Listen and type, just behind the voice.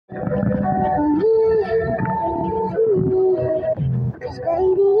You're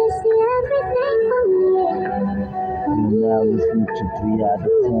now listening to 3-Eye the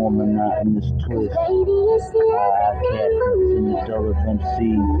Former, not in this twist. Captain, Cinderella MC,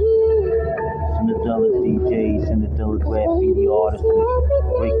 Cinderella DJs, Cinderella graffiti artists,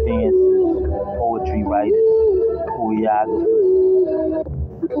 break dancers, poetry writers, choreographers.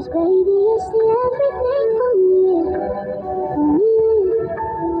 Cause baby, it's the everything for me.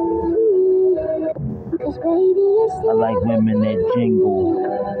 Cause baby, it's the I like women that jingle.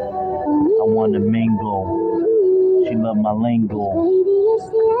 I wanna mingle. She love my lingo. baby, it's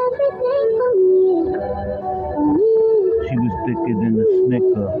the everything for me. She was thicker than a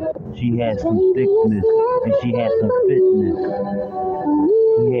Snicker. She had some thickness and she had some fitness.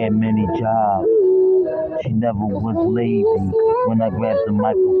 She had many jobs. She never was lazy. When I grabbed the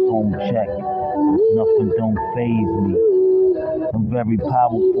microphone, check. Nothing don't faze me. I'm very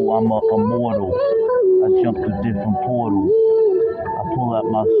powerful. I'm a immortal. I jump through different portals. I pull out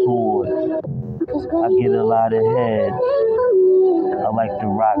my swords. I get a lot of heads. I like to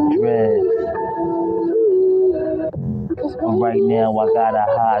rock dreads. But right now I got a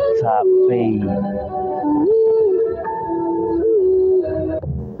high top fade.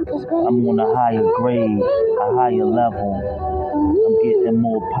 I'm on a higher grade, a higher level. I'm getting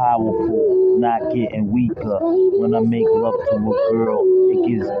more powerful, not getting weaker. When I make love to a girl, it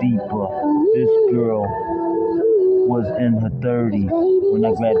gets deeper. This girl was in her 30s. When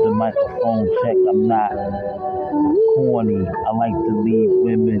I grabbed the microphone, check, I'm not corny. I like to leave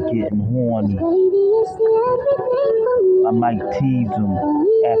women getting horny. I might tease them.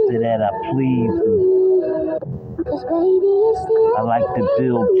 After that, I please them. I like to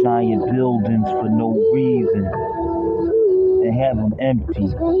build giant buildings for no reason and have them empty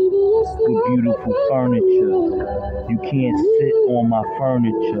with beautiful furniture. You can't sit on my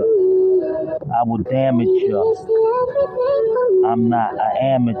furniture. I will damage you. I'm not an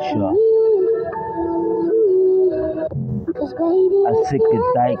amateur. I sick a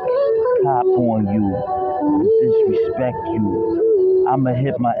dyke cop on you, disrespect you. I'ma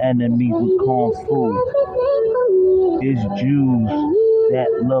hit my enemies with Kung Fu. It's Jews that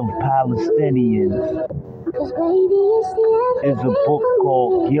love Palestinians. It's a book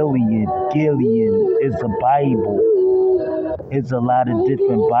called Gilead. Gilead is a Bible. It's a lot of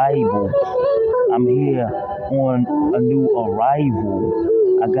different Bibles. I'm here on a new arrival.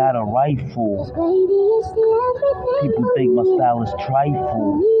 I got a rifle. People think my style is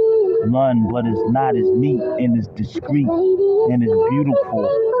trifle. None, but it's not. It's neat and it's discreet and it's beautiful.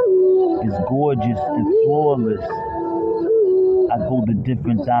 It's gorgeous and flawless. I go to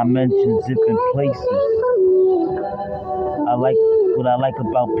different dimensions, different places. What I like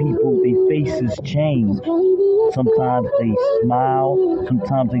about people, their faces change. Sometimes they smile,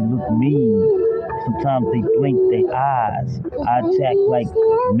 sometimes they look mean, sometimes they blink their eyes. I attack like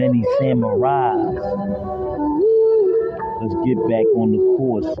many samurais. Let's get back on the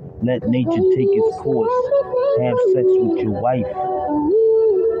course. Let nature take its course. Have sex with your wife.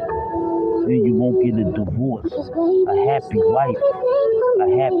 Then you won't get a divorce. A happy wife. A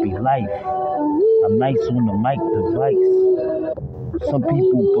happy life. I'm nice on the mic device. Some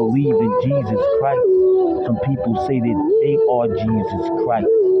people believe in Jesus Christ. Some people say that they are Jesus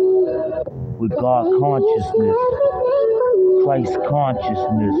Christ. With God consciousness, Christ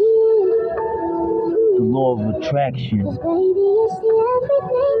consciousness, the law of attraction.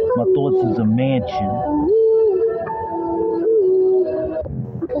 My thoughts is a mansion.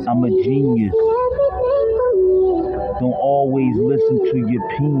 I'm a genius. Don't always listen to your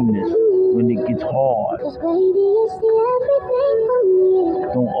penis when it gets hard.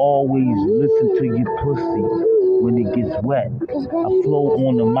 Don't always listen to your pussy when it gets wet. I flow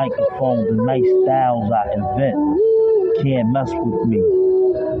on the microphone, the nice styles I invent. Can't mess with me.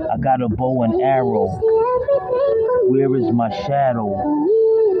 I got a bow and arrow. Where is my shadow?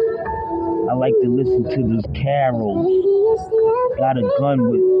 I like to listen to those carols. Got a gun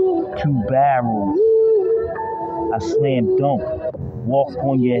with 2 barrels. I slam dunk, walk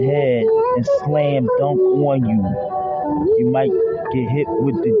on your head and slam dunk on you. You might get hit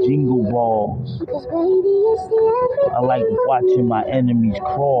with the jingle balls. I like watching my enemies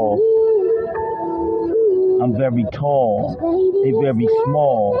crawl. I'm very tall. They very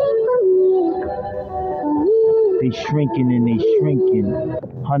small. They shrinking and they shrinking.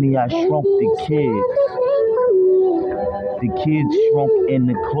 Honey, I shrunk the kids. The kids shrunk and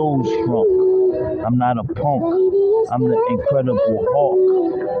the clothes shrunk. I'm not a punk. I'm the Incredible Hulk.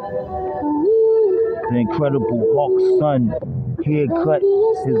 The Incredible Hulk's son, haircut,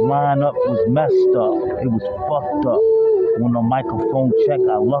 his lineup was messed up. It was fucked up. On the microphone check,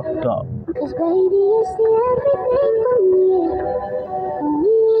 I lucked up. Cause baby, it's the everything for me.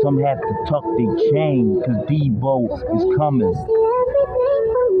 Some have to tuck their chain, cause Debo is coming. It's the everything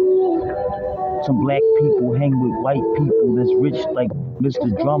for me. Some black people hang with white people that's rich like Mr.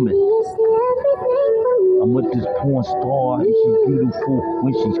 Drummond. It's the everything for me. I'm with this porn star and she's beautiful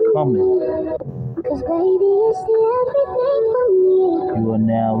when she's coming. Cause baby, it's the everything for me. You are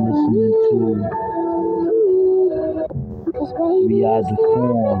now listening to Cause baby, Beyond the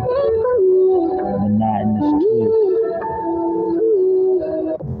Form, Monotonous Twist.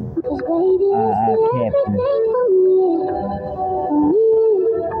 Cause baby, it's the Captain. everything for me.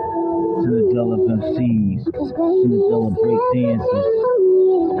 Cinderella MCs, Cause baby, Cinderella it's the break everything dancers, for me.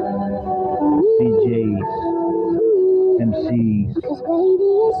 DJs, MCs. Cause baby,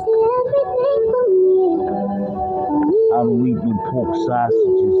 it's the everything for me. I don't eat no pork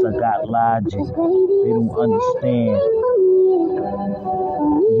sausages, I got logic. Cause baby, They don't understand.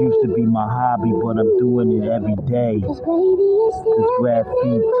 It used to be my hobby, but I'm doing it every day. Cause baby, it's the It's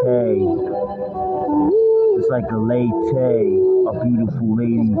graffiti. It's like a latte, a beautiful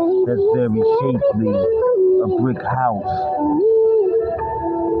lady that's very shapely, a brick house,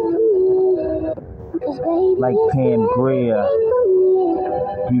 like Pam Grier,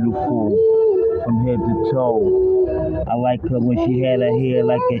 beautiful from head to toe. I like her when she had her hair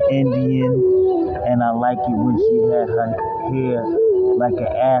like an Indian, and I like it when she had her hair like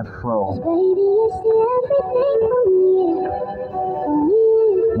an afro.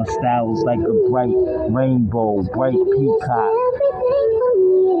 My style is like a bright rainbow, bright peacock.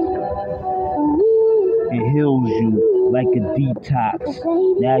 It heals you like a detox.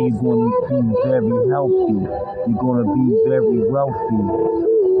 Now you're going to be very healthy. You're going to be very wealthy.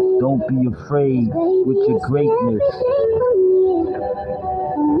 Don't be afraid with your greatness.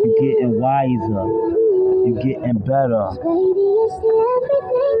 You're getting wiser. You're getting better.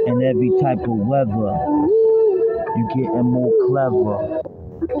 In every type of weather, you're getting more clever.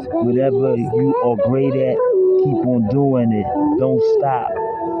 Whatever you are great at, keep on doing it. Don't stop.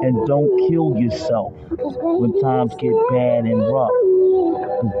 And don't kill yourself when times get bad and rough.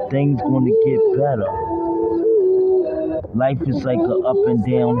 Cause things gonna get better. Life is like an up and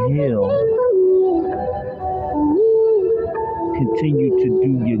down hill. Continue to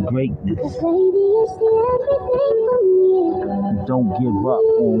do your greatness. Don't give up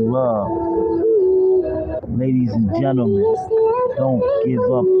on love. Ladies and gentlemen, don't give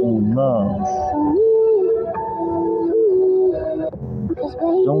up on love.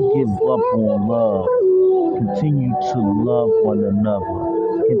 Don't give up on love. Continue to love one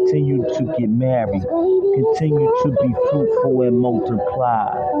another. Continue to get married. Continue to be fruitful and multiply.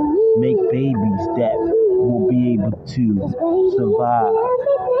 Make babies that will be able to survive.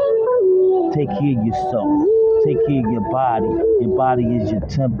 Take care of yourself. Take care of your body. Your body is your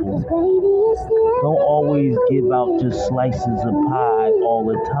temple. Don't always give out just slices of pie all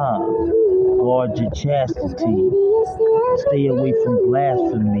the time. Guard your chastity. Stay away from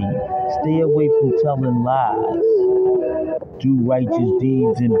blasphemy. Stay away from telling lies. Do righteous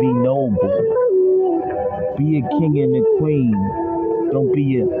deeds and be noble. Be a king and a queen. Don't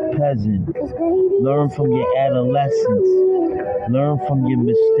be a peasant. Learn from your adolescence. Learn from your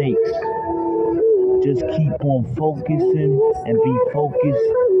mistakes. Just keep on focusing and be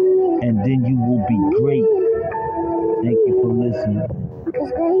focused, and then you will be great. Thank you for listening.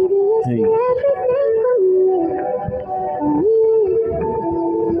 Peace.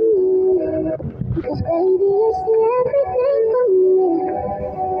 Cause baby, it's the everything for me.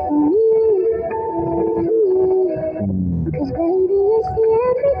 Cause baby, it's the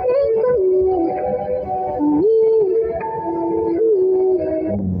everything for me.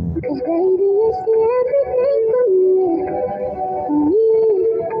 Cause baby, it's the everything for me.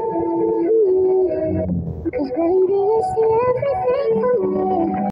 Cause baby,